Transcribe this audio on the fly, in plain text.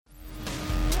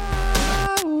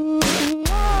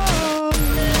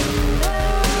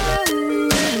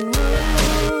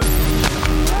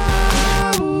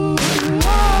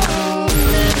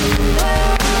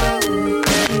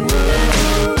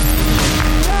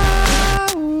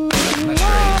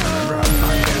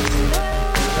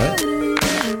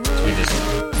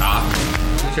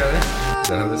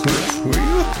Who are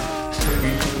you?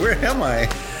 Where am I?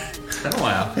 It's been a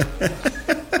while.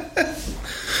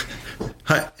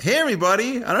 Hi. Hey,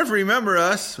 everybody. I don't know if you remember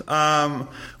us.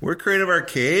 We're Creative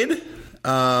Arcade.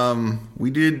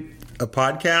 We did a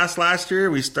podcast last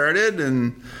year. We started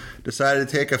and decided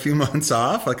to take a few months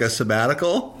off, like a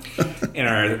sabbatical. And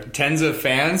our tens of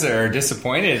fans are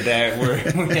disappointed that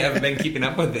we haven't been keeping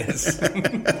up with this.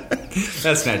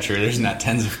 That's not true. There's not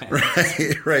tens of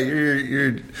fans. Right.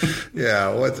 You're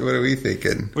yeah. What are we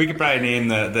thinking? We could probably name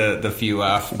the few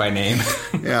off by name.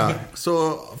 Yeah.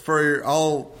 So for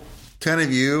all 10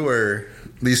 of you, or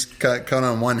at least count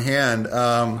on one hand.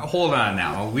 Hold on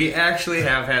now. We actually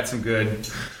have had some good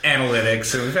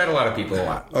analytics, and we've had a lot of people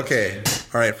watch. Okay.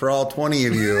 All right. For all 20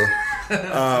 of you.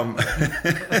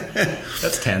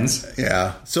 That's tens.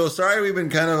 Yeah. So sorry we've been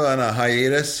kind of on a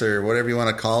hiatus, or whatever you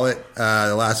want to call it,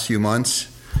 the last few months.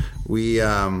 We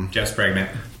Jeff's pregnant.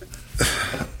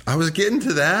 I was getting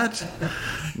to that.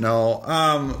 No.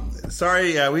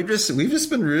 Sorry, we've just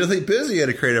been really busy at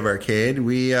a Creative Arcade.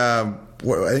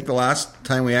 I think the last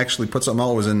time we actually put something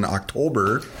out was in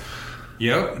October.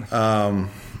 Yep.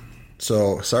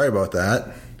 So sorry about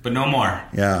that. But no more.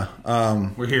 Yeah.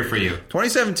 We're here for you.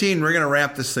 2017, we're going to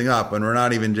wrap this thing up, and we're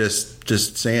not even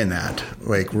just saying that.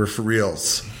 Like, we're for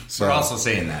reals. So, We're also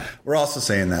saying that. We're also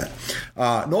saying that.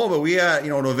 No, but we,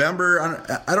 November,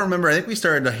 I don't remember. I think we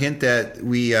started to hint that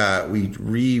we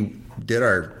redid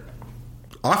our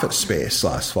office space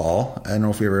last fall. I don't know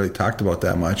if we ever really talked about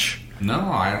that much. No,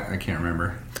 I can't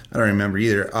remember. I don't remember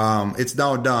either. It's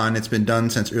now done. It's been done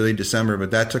since early December,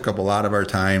 but that took up a lot of our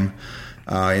time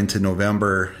into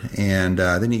November. And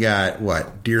then you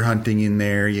got, deer hunting in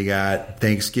there. You got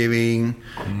Thanksgiving,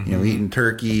 eating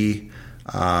turkey.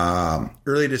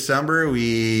 Early December, what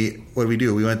did we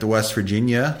do? We went to West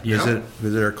Virginia,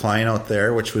 visit our client out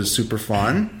there, which was super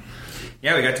fun.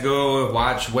 Yeah, we got to go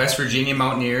watch West Virginia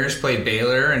Mountaineers play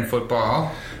Baylor in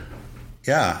football.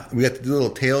 Yeah, we got to do a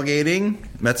little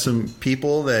tailgating. Met some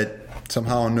people that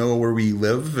somehow know where we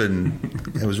live, and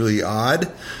it was really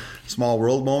odd. Small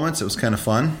world moments. It was kind of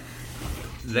fun.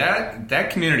 That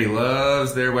community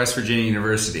loves their West Virginia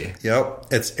University. Yep,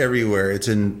 it's everywhere. It's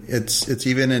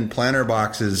even in planter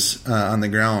boxes on the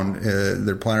ground.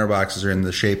 Their planter boxes are in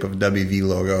the shape of a WV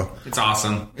logo. It's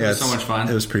awesome. It was so much fun.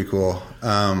 It was pretty cool.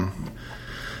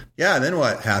 Yeah, and then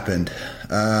what happened?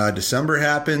 December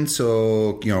happened,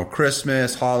 so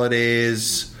Christmas,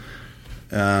 holidays.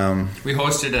 We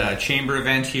hosted a chamber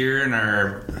event here in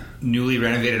our newly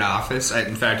renovated office.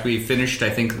 In fact, we finished, I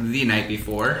think, the night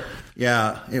before.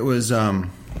 Yeah, it was. I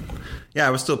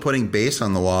was still putting base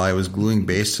on the wall. I was gluing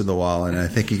base to the wall, and I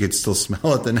think you could still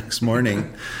smell it the next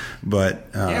morning. But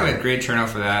we had great turnout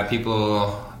for that.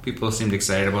 People seemed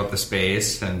excited about the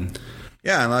space, and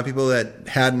a lot of people that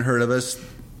hadn't heard of us.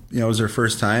 It was their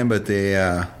first time, but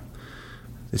they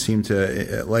seemed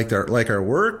to like our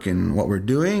work and what we're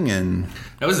doing. And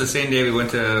that was the same day we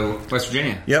went to West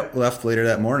Virginia. Yep, left later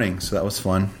that morning, so that was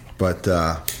fun. But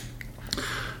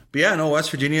yeah, no,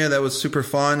 West Virginia, that was super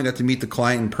fun. Got to meet the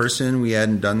client in person. We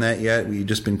hadn't done that yet. We'd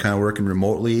just been kind of working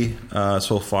remotely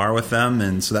so far with them,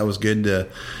 and so that was good to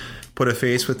put a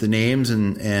face with the names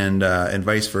and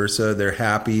vice versa. They're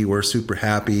happy. We're super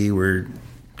happy. We're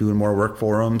doing more work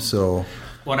for them, so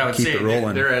what I would say,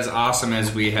 they're as awesome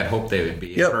as we had hoped they would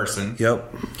be in person.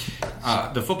 Yep.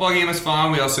 The football game was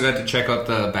fun. We also got to check out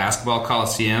the basketball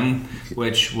Coliseum,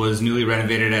 which was newly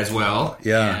renovated as well.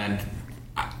 Yeah. And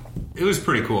it was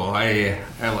pretty cool. I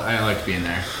liked being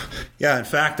there. Yeah, in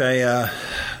fact, I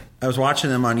was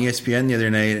watching them on ESPN the other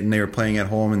night, and they were playing at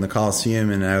home in the Coliseum,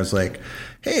 and I was like,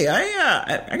 hey,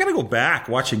 I got to go back,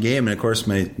 watch a game. And, of course,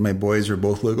 my boys were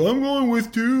both like, I'm going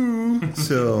with you.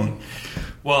 So...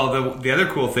 Well, the other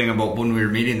cool thing about when we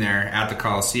were meeting there at the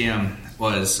Coliseum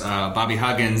was Bobby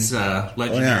Huggins,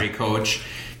 legendary coach.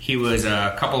 He was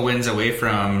a couple wins away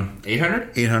from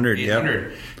 800? 800,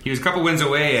 yep. He was a couple wins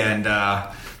away, and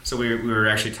so we were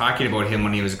actually talking about him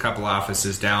when he was a couple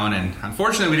offices down. And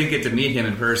unfortunately, we didn't get to meet him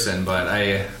in person, but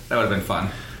that would have been fun.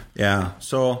 Yeah.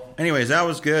 So, anyways, that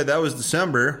was good. That was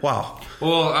December. Wow.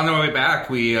 Well, on the way back,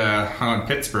 we hung in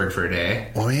Pittsburgh for a day.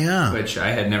 Oh, yeah. Which I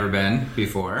had never been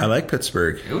before. I like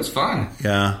Pittsburgh. It was fun.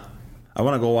 Yeah. I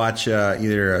want to go watch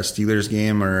either a Steelers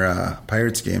game or a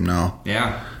Pirates game now.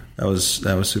 Yeah. That was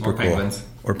super cool. Penguins.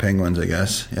 Or Penguins, I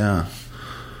guess. Yeah.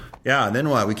 Yeah, then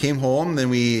what? We came home,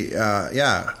 then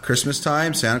Christmas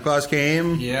time, Santa Claus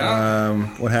came. Yeah.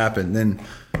 What happened? Then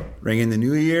ring in the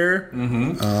new year.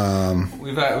 Mm-hmm.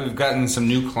 We've gotten some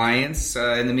new clients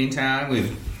in the meantime.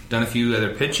 We've done a few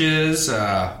other pitches.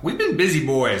 We've been busy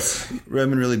boys. We've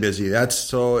been really busy.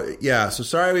 So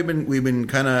sorry we've been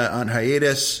kind of on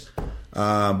hiatus.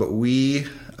 But we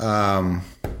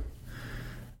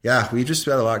just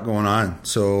got a lot going on.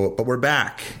 So, but we're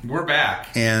back. We're back.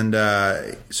 And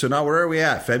so now where are we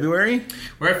at? February?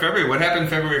 We're at February. What happened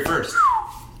February 1st?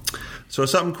 So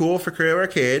something cool for Cradle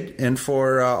Arcade and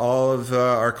for all of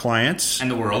our clients. And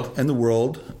the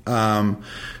world.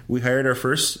 We hired our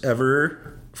first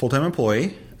ever full-time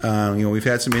employee. We've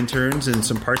had some interns and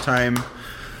some part-time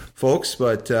folks,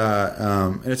 but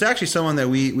and it's actually someone that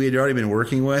we had already been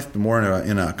working with, more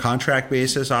in a contract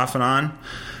basis off and on.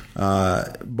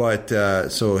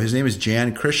 So his name is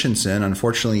Jan Christenson.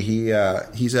 Unfortunately,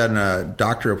 he's at a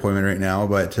doctor appointment right now,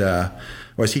 but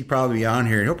he'd probably be on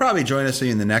here. He'll probably join us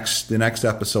in the next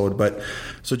episode. But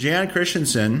so Jan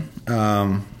Christenson,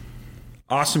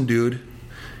 awesome dude.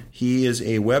 He is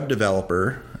a web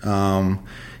developer.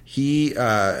 He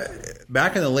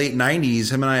back in the late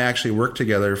 90s, him and I actually worked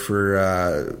together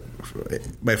for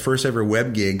my first ever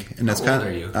web gig, and that's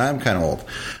kind of. I'm kind of old,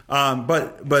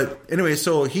 but anyway.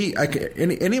 So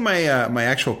any of my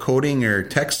actual coding or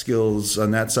tech skills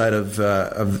on that side of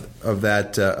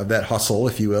that hustle,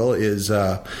 if you will, is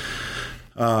I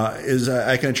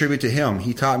can attribute to him.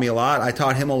 He taught me a lot. I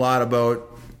taught him a lot about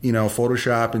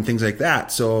Photoshop and things like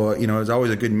that. So it was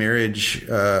always a good marriage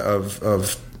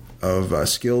of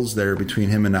skills there between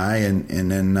him and I, and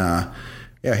then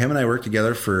him and I worked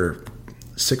together for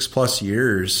 6+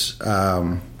 years.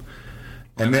 And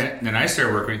then I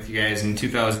started working with you guys in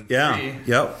 2003. Yeah.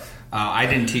 Yep. I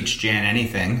didn't teach Jan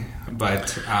anything,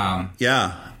 but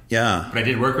yeah. But I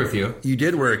did work with you. You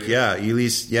did work, yeah. You at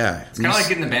least, yeah. It's kind of like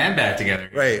getting the band back together.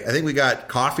 Right. I think we got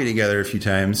coffee together a few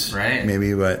times. Right.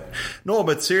 Maybe, but no.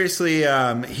 But seriously,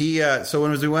 so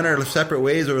when we went our separate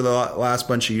ways over the last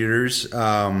bunch of years,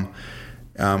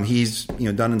 he's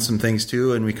done some things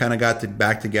too, and we kind of got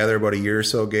back together about a year or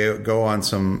so ago on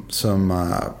some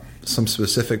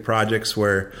specific projects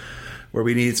where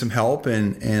we needed some help,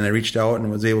 and I reached out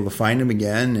and was able to find him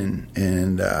again,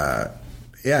 and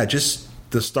just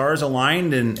the stars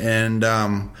aligned, and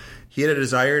he had a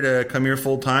desire to come here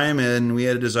full time, and we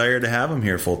had a desire to have him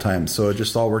here full time. So it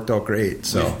just all worked out great.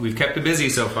 So we've kept it busy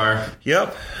so far.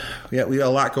 Yep. Yeah, we got a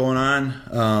lot going on.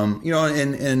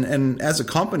 And as a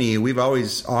company, we've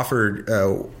always offered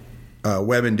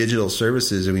web and digital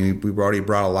services. I mean, we've already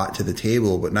brought a lot to the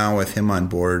table, but now with him on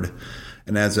board,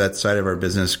 and as that side of our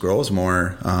business grows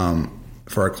more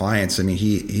for our clients, I mean,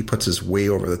 he puts us way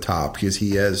over the top because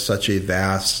he has such a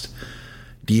vast,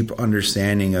 deep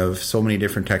understanding of so many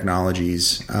different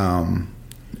technologies.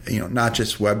 Not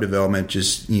just web development,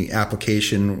 just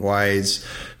application wise,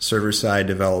 server side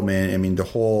development. I mean, the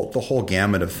whole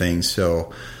gamut of things.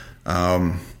 So,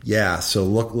 so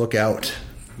look out.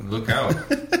 Look out.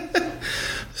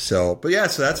 So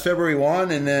that's February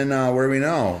 1, and then where do we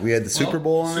know? We had the Super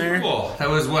Bowl in there. Super Bowl. That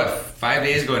was 5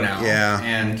 days ago now. Yeah.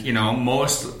 And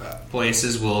most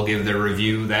places will give their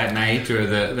review that night or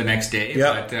the next day.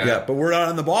 But we're not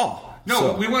on the ball.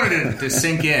 No, we wanted it to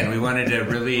sink in. We wanted to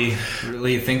really,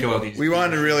 really think about these. We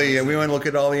wanted to look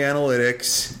at all the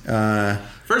analytics.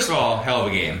 First of all, hell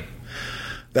of a game.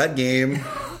 That game,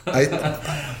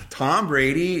 Tom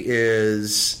Brady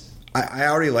is. I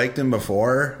already liked him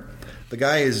before. The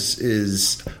guy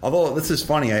is. Although this is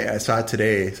funny, I saw it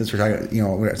today. Since we're talking,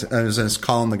 I was just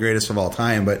calling him the greatest of all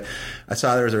time. But I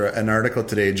saw there was an article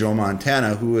today. Joe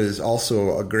Montana, who is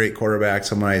also a great quarterback,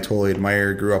 someone I totally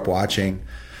admire, grew up watching.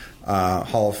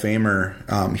 Hall of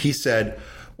Famer. He said,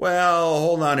 "Well,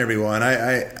 hold on, everyone.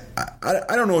 I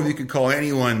don't know if you could call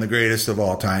anyone the greatest of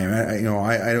all time.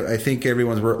 I think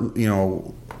everyone's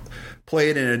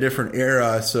played in a different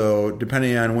era. So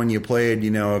depending on when you played,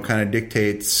 it kind of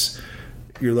dictates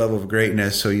your level of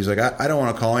greatness. So he's like, I don't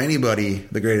want to call anybody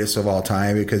the greatest of all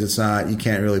time because it's not. You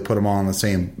can't really put them all in the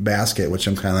same basket. Which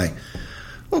I'm kind of like,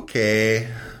 okay."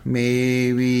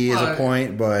 Maybe is a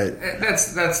point, but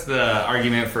that's the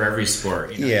argument for every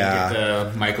sport. Yeah, you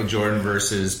get the Michael Jordan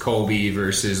versus Kobe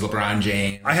versus LeBron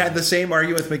James. I had the same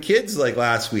argument with my kids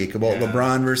last week about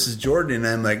LeBron versus Jordan, and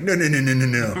I'm like, no.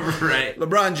 Right.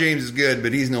 LeBron James is good,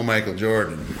 but he's no Michael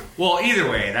Jordan. Well, either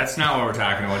way, that's not what we're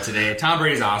talking about today. Tom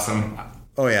Brady's awesome.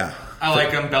 Oh yeah, I like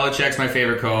him. Belichick's my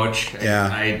favorite coach.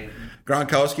 Yeah,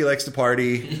 Gronkowski likes to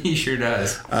party. He sure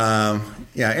does.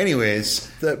 Anyways,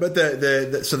 so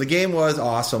the game was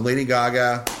awesome. Lady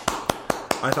Gaga.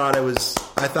 I thought it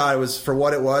was for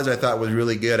what it was. I thought it was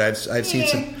really good. I've seen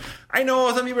some. I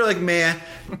know some people are like, man.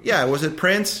 Yeah, was it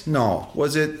Prince? No.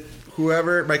 Was it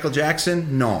whoever? Michael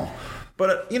Jackson? No.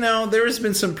 But, there's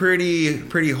been some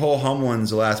pretty ho-hum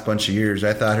ones the last bunch of years.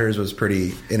 I thought hers was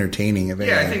pretty entertaining.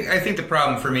 Yeah, I think the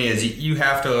problem for me is you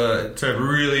have to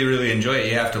really, really enjoy it.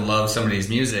 You have to love somebody's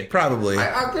music. Probably.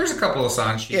 There's a couple of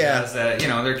songs she has that,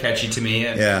 they're catchy to me.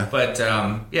 But,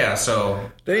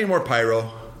 so... They need more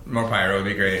pyro. More pyro would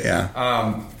be great.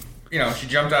 Yeah. She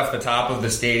jumped off the top of the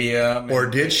stadium. Or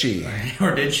did she? And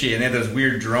they had those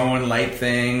weird drone light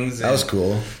things. That was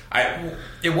cool.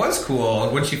 It was cool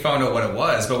when she found out what it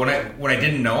was, but when I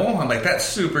didn't know, I'm like, that's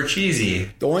super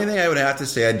cheesy. The only thing I would have to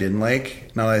say I didn't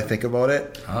like, now that I think about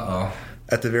it,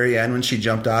 at the very end when she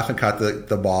jumped off and caught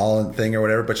the ball and thing or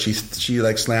whatever, but she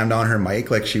like slammed down her mic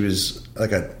like she was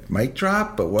like a mic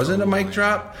drop, but wasn't a mic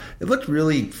drop. It looked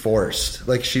really forced.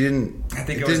 Like she didn't. I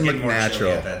think it was didn't look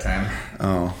natural at that time.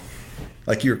 Oh,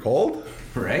 like you were cold.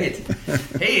 Right.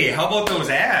 Hey, how about those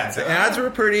ads? The ads were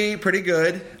pretty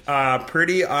good.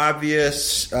 Pretty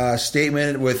obvious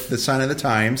statement with the sign of the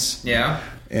times. Yeah.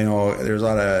 There's a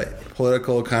lot of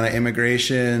political kind of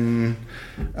immigration,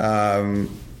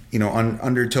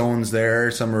 undertones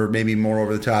there. Some were maybe more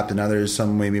over the top than others.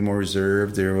 Some maybe more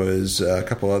reserved. There was a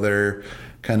couple other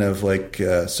kind of like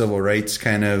civil rights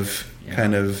kind of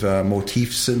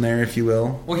motifs in there, if you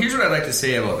will. Well, here's what I'd like to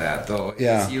say about that, though.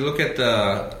 Yeah. You look at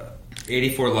the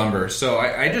 84 Lumber. So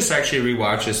I just actually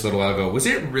rewatched this a little while ago. Was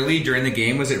it really, during the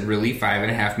game, was it really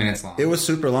 5.5 minutes long? It was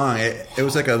super long. It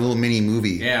was like a little mini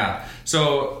movie. Yeah.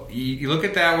 So you look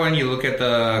at that one, you look at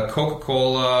the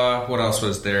Coca-Cola, what else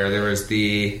was there? There was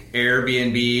the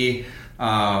Airbnb,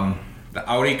 the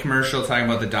Audi commercial talking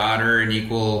about the daughter and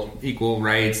equal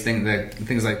rights, things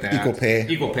like that.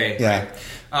 Equal pay. Yeah. Right.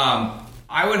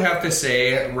 I would have to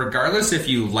say, regardless if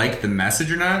you like the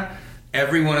message or not,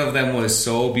 every one of them was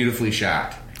so beautifully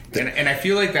shot. And I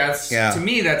feel like that's, to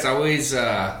me, that's always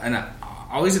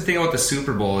always the thing about the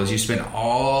Super Bowl is you spend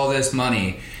all this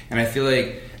money, and I feel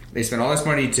like they spend all this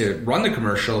money to run the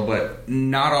commercial, but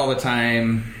not all the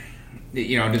time,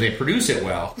 do they produce it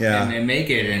well and make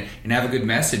it and have a good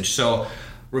message. So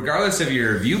regardless of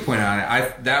your viewpoint on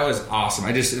it, that was awesome.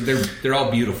 They're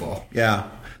all beautiful. Yeah.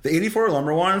 The 84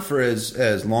 Lumber one, for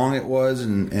as long it was,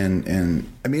 and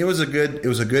I mean it was a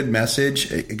good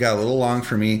message. It got a little long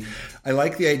for me. I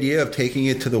like the idea of taking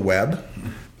it to the web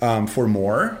for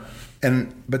more,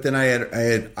 but then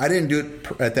I didn't do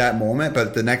it at that moment.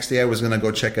 But the next day I was going to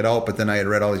go check it out. But then I had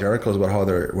read all these articles about how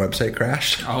their website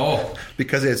crashed. Oh,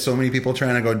 because they had so many people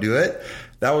trying to go do it.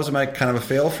 That was my kind of a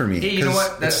fail for me. Hey, you know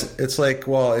what? It's like,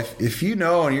 well, if you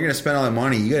know and you're going to spend all that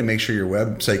money, you got to make sure your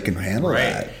website can handle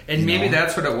that. And maybe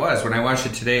that's what it was. When I watched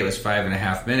it today, it was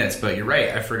 5.5 minutes. But you're right.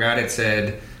 I forgot it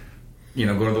said,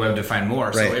 go to the web to find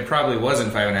more. So it probably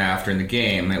wasn't 5.5 during the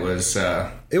game. It was.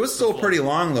 It was still pretty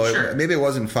long, though. Sure. Maybe it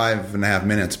wasn't 5.5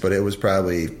 minutes, but it was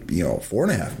probably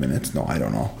 4.5 minutes. No, I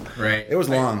don't know. Right. It was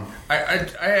long.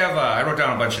 I wrote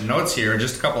down a bunch of notes here,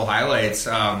 just a couple highlights.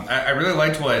 I really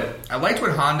liked what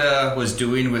Honda was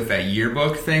doing with that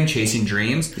yearbook thing, Chasing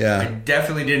Dreams. Yeah. I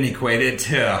definitely didn't equate it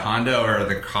to Honda or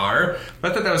the car,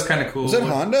 but I thought that was kind of cool. Was it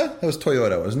Honda? That was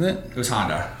Toyota, wasn't it? It was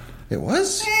Honda. It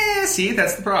was? See,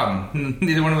 that's the problem.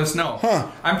 Neither one of us know.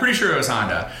 Huh. I'm pretty sure it was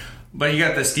Honda. But you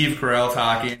got the Steve Carell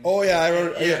talking. Oh, yeah, I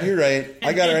wrote. Yeah. You're right.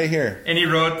 I got it right here. And he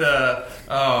wrote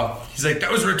he's like,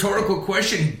 that was a rhetorical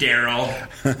question, Daryl.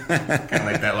 Kind of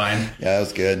like that line. Yeah, that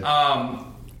was good.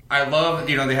 I love,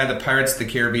 they had the Pirates of the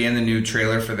Caribbean, the new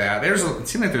trailer for that. It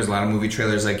seemed like there's a lot of movie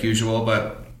trailers like usual,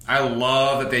 but I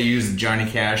love that they used the Johnny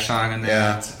Cash song in that.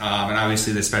 Yeah. And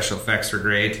obviously the special effects were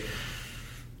great.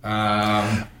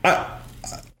 Yeah,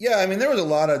 I mean, there was a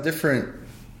lot of different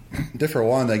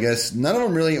ones, I guess. None of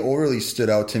them really overly stood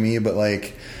out to me, but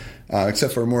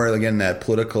except for more, again,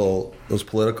 those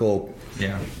political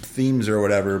themes or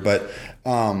whatever. But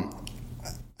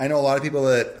I know a lot of people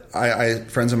that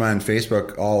friends of mine on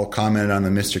Facebook all commented on the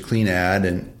Mr. Clean ad,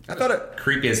 and I thought it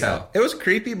creepy as hell. It was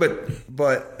creepy,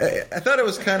 but I thought it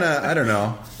was kind of, I don't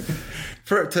know.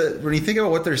 When you think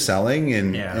about what they're selling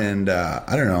and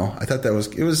I don't know, I thought that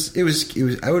it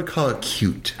was I would call it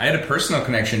cute. I had a personal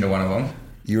connection to one of them.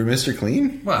 You were Mr.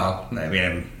 Clean? Well, I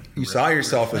mean, you saw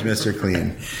yourself as Mr.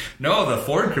 Clean. No, the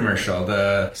Ford commercial,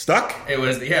 the stuck. It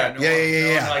was No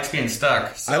one likes being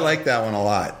stuck. So, I like that one a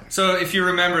lot. So if you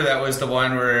remember, that was the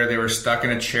one where they were stuck in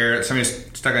a chair. Somebody was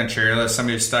stuck in a chairlift.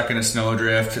 Somebody was stuck in a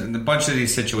snowdrift. And a bunch of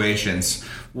these situations.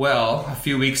 Well, a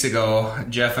few weeks ago,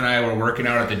 Jeff and I were working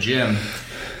out at the gym,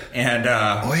 and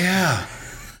oh yeah.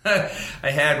 I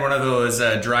had one of those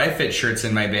dry fit shirts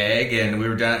in my bag, and we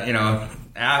were done.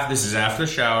 This is after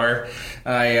the shower.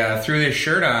 I threw this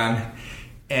shirt on,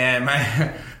 and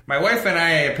my wife and I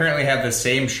apparently have the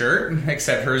same shirt,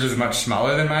 except hers is much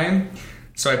smaller than mine.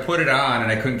 So I put it on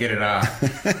and I couldn't get it off.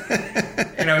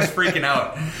 And I was freaking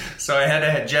out. So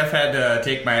Jeff had to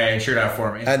take my shirt off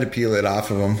for me. I had to peel it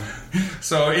off of him.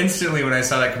 So instantly when I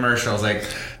saw that commercial, I was like,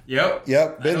 yep,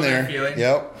 been there.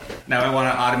 Yep. Now I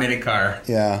want an automated car.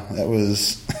 Yeah, that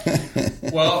was...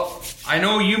 Well, I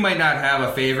know you might not have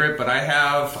a favorite, but I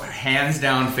have hands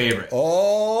down favorite.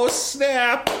 Oh,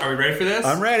 snap. Are we ready for this?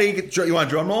 I'm ready. You want a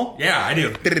drum roll? Yeah, I do.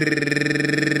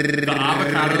 The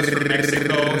Avocados from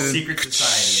Mexico Secret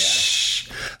Society, yeah.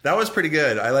 That was pretty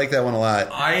good. I like that one a lot.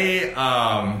 I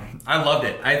loved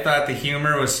it. I thought the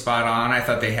humor was spot on. I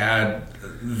thought they had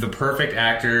the perfect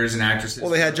actors and actresses.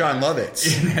 Well, they had John Lovitz.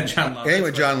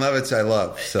 Anyway, John Lovitz I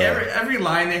love. So every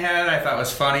line they had I thought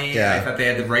was funny. Yeah. I thought they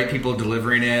had the right people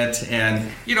delivering it.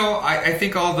 And, I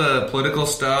think all the political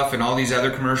stuff and all these other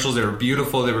commercials, they were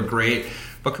beautiful. They were great.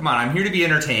 But come on, I'm here to be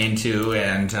entertained too.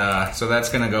 And so that's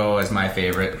going to go as my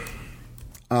favorite.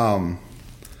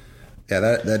 Yeah,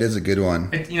 that is a good one.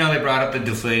 They brought up the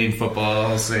deflating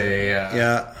footballs.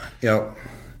 Yeah.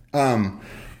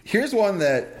 Here's one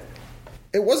that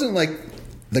it wasn't like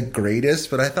the greatest,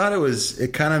 but I thought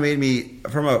it kind of made me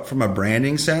from a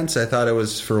branding sense. I thought it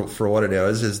was for what it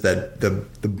is that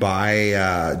the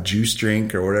buy juice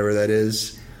drink or whatever that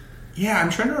is. Yeah, I'm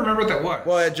trying to remember what that was.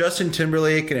 Well, it had Justin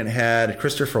Timberlake and it had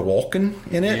Christopher Walken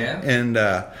in it. Yeah. And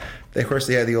of course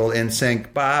they had the old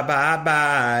NSYNC bye bye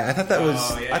bye. I thought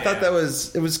that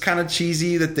was it was kind of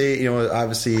cheesy that they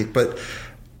obviously, but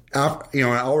an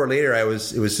hour later it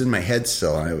was in my head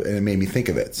still and it made me think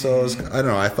of it. So I don't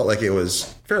know, I felt like it was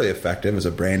fairly effective as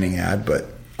a branding ad, but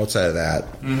outside of that,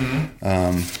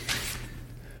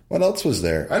 what else was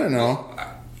there? I don't know.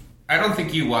 I don't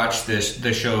think you watched the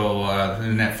show, the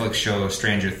Netflix show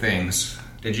Stranger Things.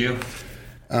 Did you?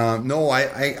 No,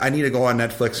 I need to go on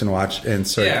Netflix and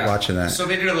start watching that. So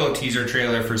they did a little teaser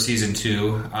trailer for season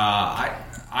 2.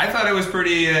 I thought it was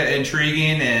pretty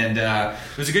intriguing, and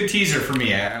it was a good teaser for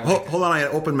me. Hold on, I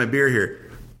gotta open my beer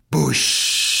here. Boosh.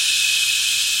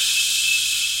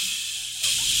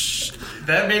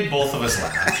 That made both of us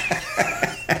laugh.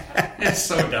 It's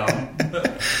so dumb.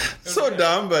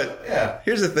 Dumb, but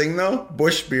here's the thing though.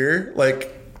 Bush beer,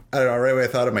 like, I don't know, right away I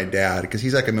thought of my dad because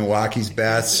he's like a Milwaukee's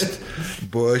Best,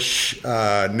 Bush,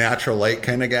 natural light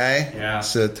kind of guy. Yeah.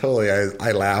 So totally,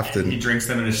 I laughed and he drinks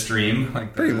them in a stream,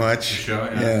 like pretty much. Show,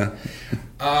 yeah.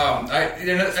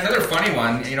 Another funny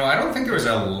one. I don't think there was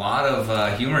a lot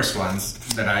of humorous ones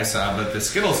that I saw, but the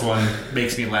Skittles one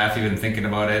makes me laugh even thinking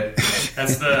about it.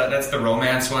 That's the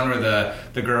romance one where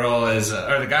the girl is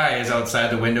or the guy is outside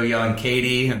the window yelling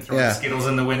Katie and throwing Skittles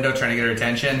in the window trying to get her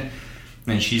attention.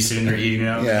 And she's sitting there eating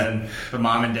them, and the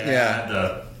mom and dad,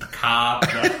 the cop,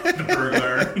 the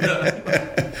burglar.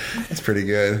 That's pretty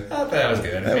good. I thought that was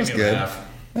good. That was good.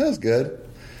 That was good.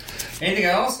 Anything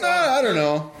else? I don't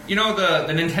know.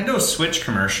 The Nintendo Switch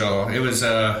commercial. It was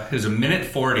a minute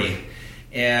 40,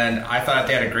 and I thought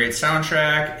they had a great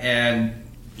soundtrack. And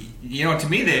to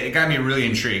me, it got me really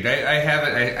intrigued.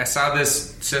 I saw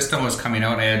this system was coming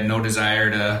out. I had no desire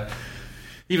to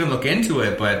even look into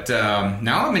it, but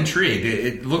now I'm intrigued.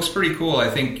 It looks pretty cool. I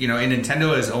think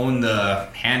Nintendo has owned the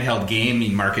handheld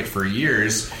gaming market for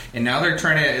years, and now they're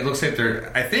trying to. It looks like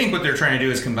I think what they're trying to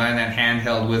do is combine that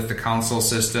handheld with the console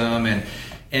system,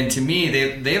 and to me,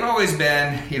 they've always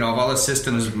been of all the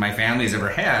systems my family's ever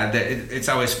had. That it's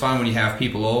always fun when you have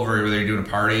people over, whether you're doing a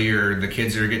party or the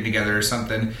kids are getting together or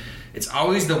something. It's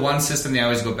always the one system they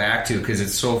always go back to because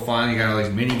it's so fun. You got all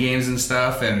these mini games and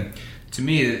stuff, and to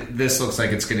me, this looks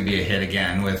like it's going to be a hit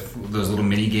again with those little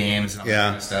mini games and all that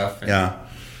kind of stuff. And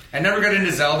I never got into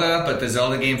Zelda, but the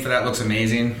Zelda game for that looks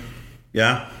amazing.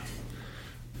 Yeah.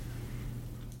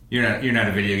 You're not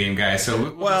a video game guy, so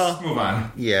let's move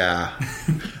on. Yeah.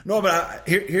 No, but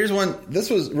here's one. This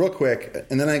was real quick,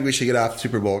 and then I think we should get off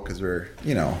Super Bowl because we're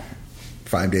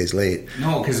 5 days late.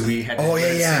 No, because we had.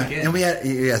 And we had.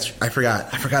 Yes, I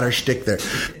forgot our shtick there.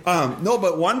 No,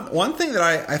 but one thing that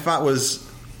I thought was.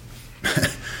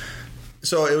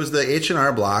 So it was the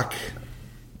H&R Block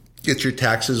Get Your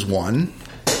Taxes 1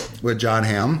 with John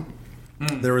Hamm.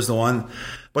 There was the one,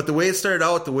 but the way it started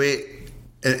out, it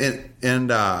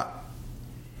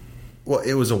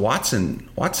was a Watson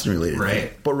related thing.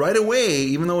 But right away,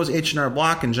 even though it was H&R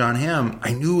Block and John Hamm,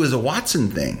 I knew it was a Watson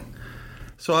thing.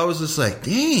 So I was just like,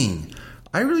 dang,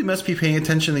 I really must be paying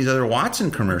attention to these other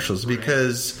Watson commercials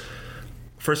because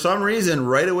for some reason,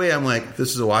 right away, I'm like,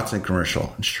 this is a Watson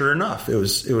commercial. And sure enough, it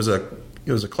was a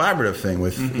collaborative thing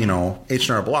with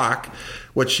H&R Block,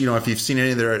 which if you've seen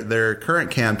any of their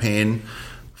current campaign,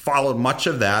 followed much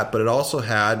of that, but it also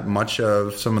had much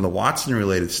of some of the Watson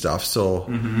related stuff. So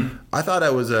I thought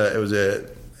it was a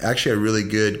actually a really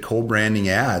good co-branding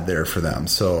ad there for them.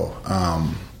 So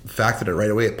the fact that right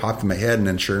away it popped in my head, and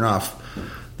then sure enough,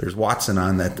 there's Watson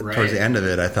on that towards the end of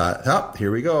it. I thought, oh,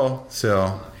 here we go.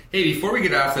 So hey, before we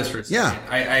get off this for a second,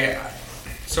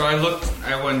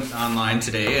 I went online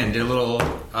today and did a little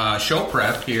show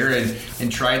prep here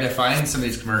and tried to find some of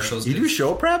these commercials. You do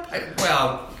show prep?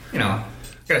 Got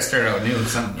to start out new.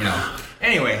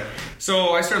 Anyway,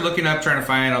 so I started looking up, trying to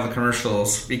find all the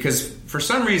commercials, because for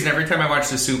some reason, every time I watch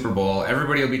the Super Bowl,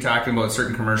 everybody will be talking about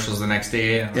certain commercials the next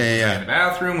day. Was I in the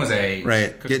bathroom? Was I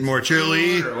getting more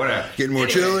chili? Or whatever. Getting more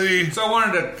chili. So I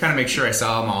wanted to kind of make sure I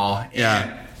saw them all.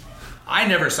 And I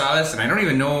never saw this, and I don't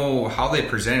even know how they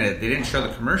presented it. They didn't show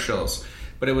the commercials,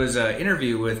 but it was an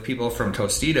interview with people from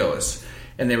Tostitos,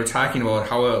 and they were talking about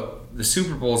how the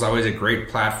Super Bowl is always a great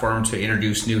platform to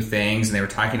introduce new things, and they were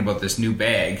talking about this new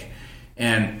bag,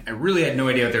 and I really had no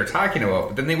idea what they were talking about.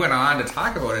 But then they went on to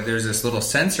talk about it. There's this little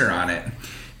sensor on it,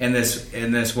 and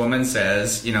this woman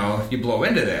says, you blow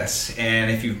into this,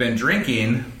 and if you've been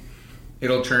drinking,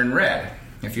 it'll turn red.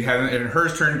 If you haven't,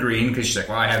 hers turned green because she's like,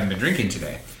 well, I haven't been drinking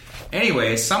today.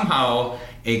 Anyway, somehow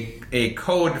a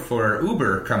code for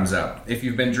Uber comes up. If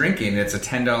you've been drinking, it's a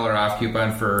 $10 off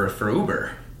coupon for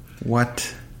Uber.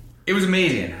 What? It was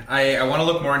amazing. I want to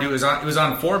look more into it. It was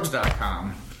on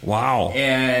Forbes.com. Wow.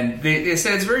 And they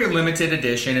said it's very limited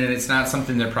edition, and it's not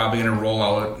something they're probably going to roll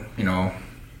out,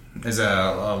 as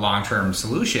a long-term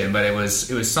solution. But it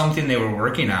was something they were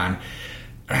working on.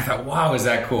 And I thought, wow, is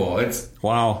that cool?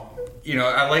 Wow.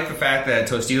 I like the fact that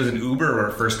Tostitos and Uber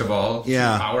were, first of all, two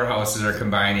powerhouses are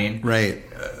combining. Right.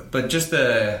 But just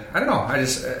I don't know. I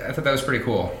thought that was pretty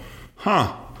cool.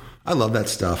 Huh. I love that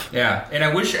stuff. Yeah, and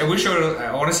I wish I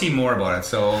want to see more about it.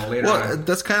 So later on.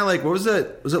 That's kind of like, what was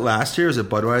it? Was it last year? Was it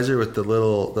Budweiser with the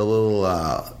little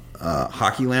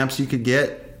hockey lamps you could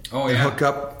get? Oh yeah. Hook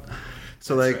up.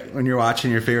 So when you're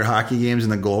watching your favorite hockey games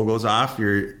and the goal goes off,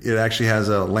 it actually has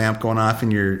a lamp going off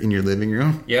in your living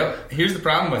room. Yep. Here's the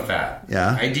problem with that.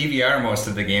 Yeah. I DVR most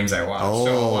of the games I watch. Oh.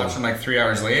 So I'll watch them 3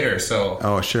 hours later.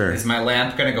 So sure. Is my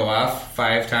lamp going to go off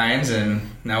 5 times and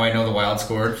now I know the Wild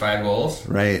scored 5 goals?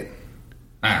 Right.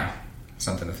 I don't know.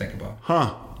 Something to think about.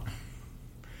 Huh.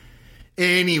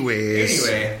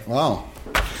 Anyway. Wow.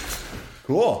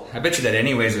 Cool. I bet you that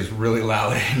anyways was really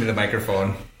loud into the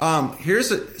microphone.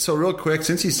 So real quick,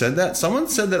 since you said that, someone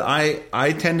said that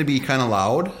I tend to be kind of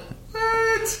loud.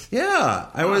 What? Yeah.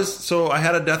 I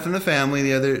had a death in the family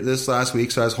this last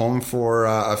week, so I was home for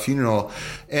a funeral,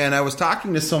 and I was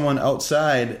talking to someone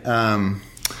outside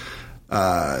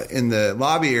in the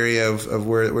lobby area of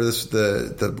where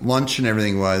the lunch and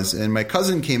everything was, and my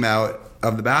cousin came out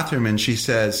of the bathroom and she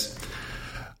says,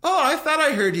 "Oh, I thought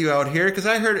I heard you out here because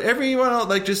I heard everyone out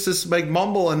just this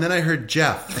mumble, and then I heard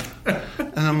Jeff."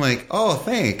 And I'm like, "Oh,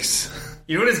 thanks."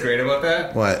 You know what is great about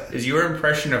that? What? Is your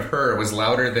impression of her was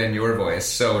louder than your voice,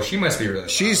 so she must be really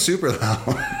loud. She's super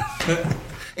loud.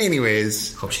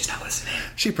 Anyways. Hope she's not listening.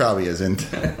 She probably isn't.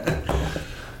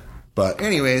 But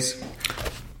anyways,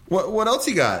 what else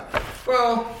you got?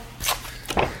 Well,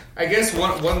 I guess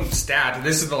one stat,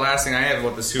 this is the last thing I have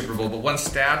about the Super Bowl, but one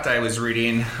stat I was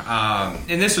reading,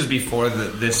 and this was before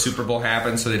this Super Bowl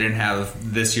happened, so they didn't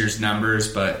have this year's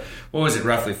numbers, but what was it,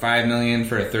 roughly $5 million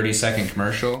for a 30-second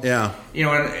commercial? Yeah.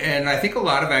 And I think a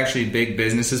lot of actually big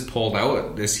businesses pulled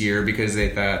out this year because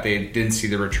they thought they didn't see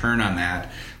the return on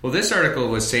that. Well, this article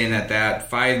was saying that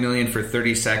 $5 million for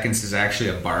 30 seconds is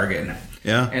actually a bargain.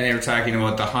 Yeah. And they were talking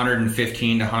about the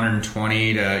 115 to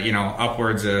 120 to,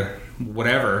 upwards of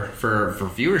whatever for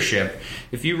viewership.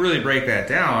 If you really break that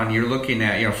down, you're looking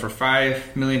at, for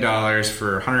 $5 million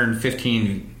for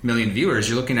 115 million viewers,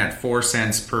 you're looking at 4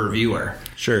 cents per viewer.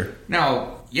 Sure.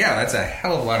 Now, yeah, that's a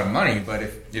hell of a lot of money, but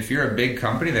if you're a big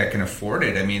company that can afford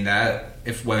it, I mean,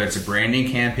 whether it's a branding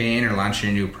campaign or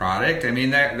launching a new product, I mean,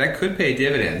 that could pay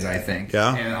dividends, I think.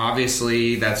 Yeah. And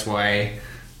obviously, that's why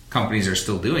companies are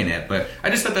still doing it. But I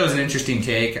just thought that was an interesting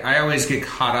take. I always get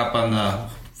caught up on the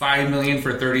 $5 million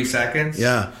for 30 seconds.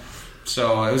 Yeah.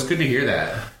 So it was good to hear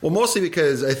that. Well, mostly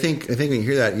because I think when you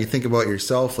hear that, you think about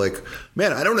yourself like,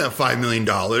 man, I don't have $5 million.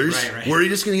 Right. Where are you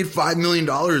just going to get $5 million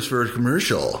for a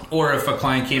commercial? Or if a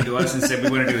client came to us and said, we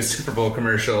want to do a Super Bowl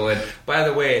commercial, and by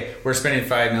the way, we're spending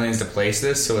 $5 million to place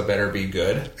this, so it better be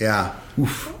good. Yeah.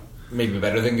 Oof. Maybe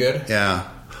better than good. Yeah.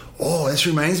 Oh, this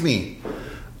reminds me.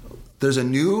 There's a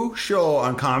new show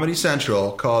on Comedy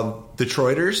Central called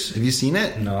Detroiters. Have you seen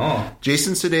it? No.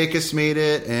 Jason Sudeikis made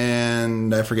it,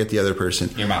 and I forget the other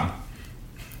person. Your mom.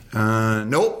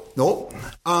 Nope.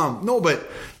 No, but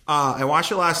I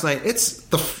watched it last night. It's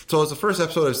the first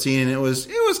episode I've seen, and it was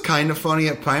kind of funny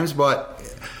at times, but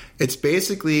it's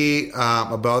basically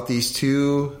about these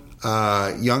two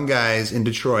young guys in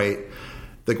Detroit.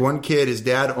 Like one kid, his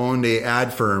dad owned a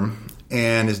ad firm,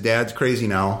 and his dad's crazy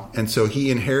now, and so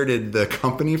he inherited the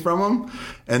company from him,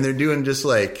 and they're doing just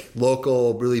like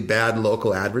really bad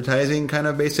local advertising kind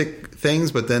of basic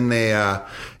things. But then they,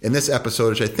 in this episode,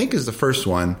 which I think is the first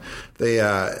one, they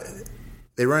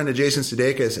run into Jason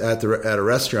Sudeikis at a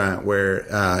restaurant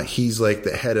where he's like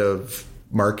the head of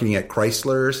marketing at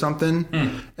Chrysler or something,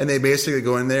 and they basically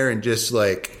go in there and just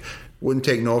like wouldn't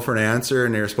take no for an answer,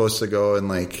 and they were supposed to go and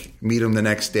like meet him the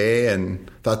next day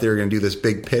and thought they were going to do this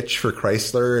big pitch for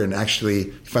Chrysler, and actually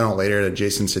found out later that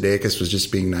Jason Sudeikis was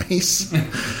just being nice.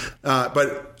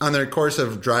 But on their course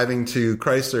of driving to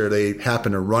Chrysler, they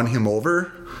happened to run him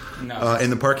over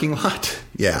in the parking lot.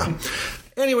 Yeah.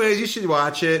 Anyways, you should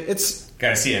watch it.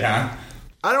 Gotta see it, huh?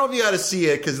 I don't know if you got to see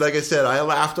it because, like I said, I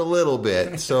laughed a little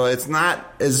bit. So it's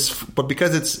not but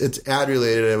because it's ad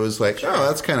related, it was like, oh,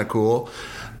 that's kind of cool.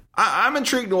 I'm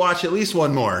intrigued to watch at least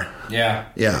one more. Yeah.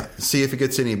 Yeah. See if it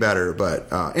gets any better.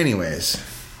 But anyways.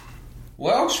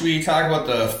 Well, should we talk about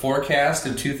the forecast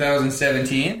of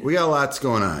 2017? We got lots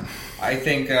going on. I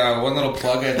think one little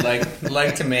plug I'd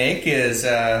like to make is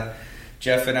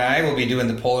Jeff and I will be doing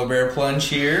the polar bear plunge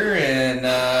here in,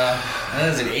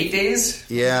 is it 8 days?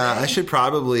 Yeah. I should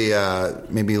probably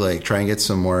maybe like try and get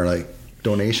some more like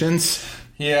donations.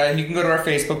 Yeah, you can go to our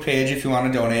Facebook page if you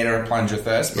want to donate or plunge with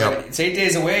us. But It's 8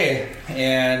 days away,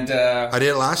 and I did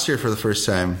it last year for the first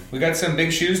time. We got some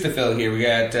big shoes to fill here. We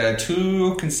got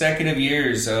 2 consecutive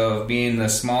years of being the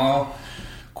small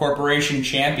corporation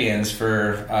champions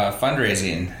for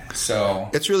fundraising. So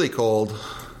it's really cold.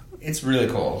 It's really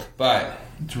cold, but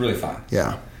it's really fun.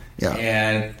 Yeah, yeah.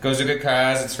 And it goes to a good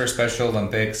cause. It's for Special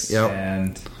Olympics,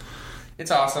 and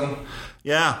it's awesome.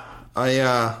 Yeah,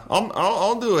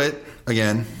 I'll do it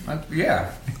again.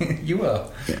 Yeah, you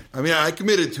will. Yeah. I mean, I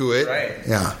committed to it. Right.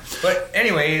 Yeah. But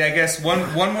anyway, I guess one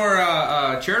more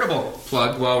charitable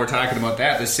plug while we're talking about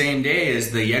that. The same day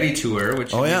is the Yeti Tour,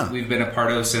 which we've been a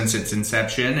part of since its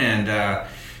inception, and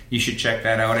you should check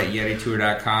that out at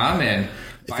YetiTour.com. And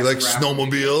if you like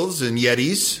snowmobiles and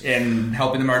Yetis. And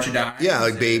helping the March of Dimes. Yeah,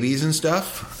 like babies and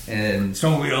stuff. And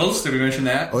snowmobiles. Did we mention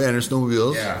that? Oh, yeah, there's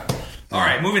snowmobiles. Yeah. All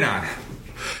right, moving on.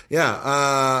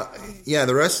 Yeah,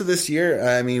 the rest of this year,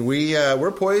 I mean,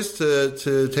 we're poised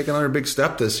to take another big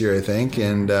step this year, I think,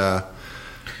 and you're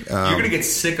going to get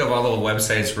sick of all the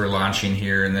websites we're launching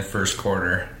here in the first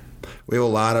quarter. We have a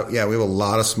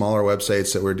lot of smaller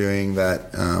websites that we're doing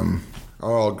that are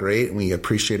all great, and we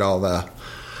appreciate all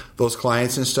those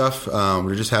clients and stuff.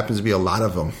 There just happens to be a lot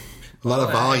of them, a lot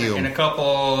of volume, and a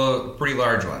couple pretty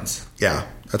large ones. Yeah,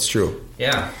 that's true.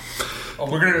 Yeah. Well,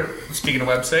 we're going to, speaking of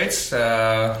websites,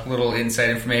 little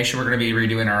inside information, we're going to be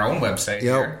redoing our own website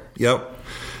here. Yep.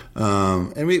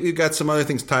 And we've got some other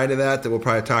things tied to that we'll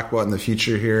probably talk about in the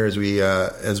future here as we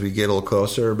get a little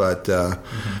closer. But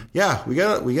yeah, we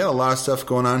got a lot of stuff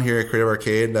going on here at Creative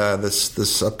Arcade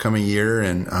this upcoming year,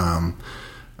 and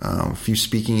a few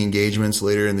speaking engagements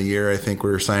later in the year I think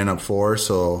we're signing up for.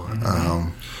 So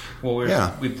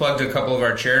we plugged a couple of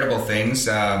our charitable things.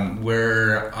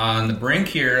 We're on the brink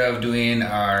here of doing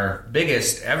our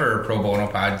biggest ever pro bono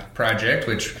project,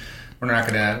 which we're not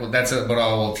going to. Well, that's about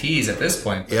all we'll tease at this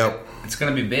point. But it's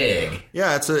going to be big.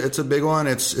 Yeah, it's a big one.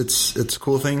 It's a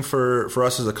cool thing for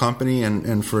us as a company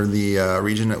and for the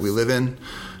region that we live in.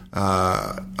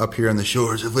 Up here on the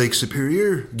shores of Lake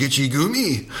Superior, Gitchy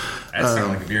Gumi. That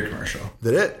sounded like a beer commercial.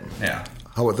 Did it? Yeah.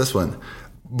 How about this one?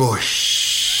 Bush.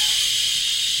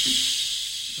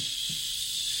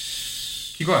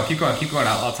 Keep going.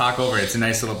 I'll talk over it. It's a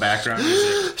nice little background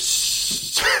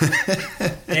music.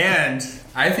 And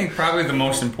I think probably the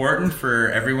most important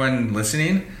for everyone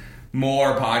listening,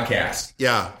 more podcasts.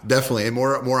 Yeah, definitely. And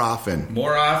more often.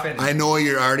 More often. I know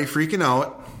you're already freaking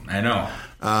out. I know.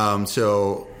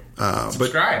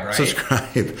 Subscribe, right?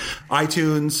 Subscribe.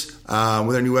 iTunes,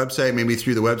 with our new website, maybe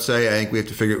through the website. I think we have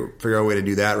to figure out a way to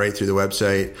do that right through the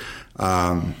website.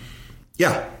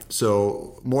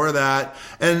 So more of that.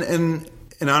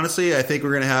 And honestly, I think we're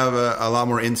going to have a lot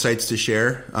more insights to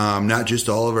share, not just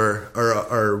all of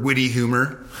our witty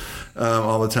humor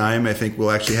all the time. I think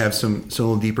we'll actually have some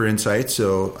little deeper insights.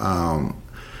 So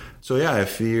yeah,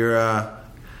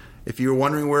 if you're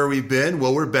wondering where we've been,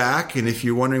 well, we're back. And if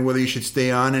you're wondering whether you should stay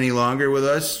on any longer with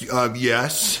us,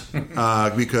 yes,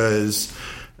 because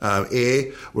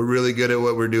A, we're really good at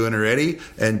what we're doing already,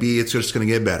 and B, it's just going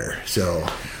to get better. So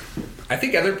I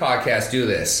think other podcasts do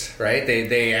this, right?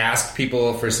 They ask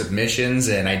people for submissions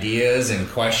and ideas and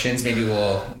questions. Maybe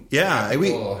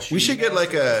we should get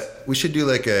we should do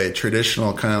like a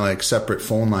traditional kind of like separate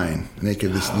phone line, and they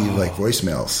could just leave like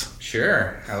voicemails.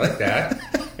 Sure, I like that.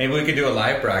 Maybe we could do a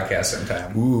live broadcast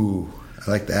sometime. Ooh,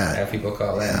 I like that. Have people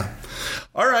call in. Yeah.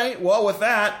 All right. Well, with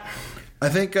that, I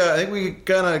think we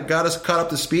kind of got us caught up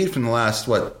to speed from the last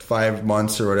 5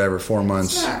 months or whatever, 4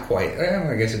 months. It's not quite.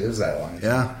 I guess it is that long.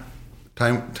 Yeah.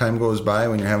 Time goes by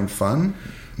when you're having fun.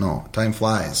 No, time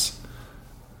flies.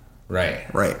 Right.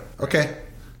 Okay.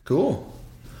 Cool.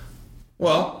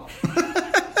 Well.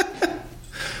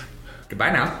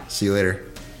 Goodbye now. See you later.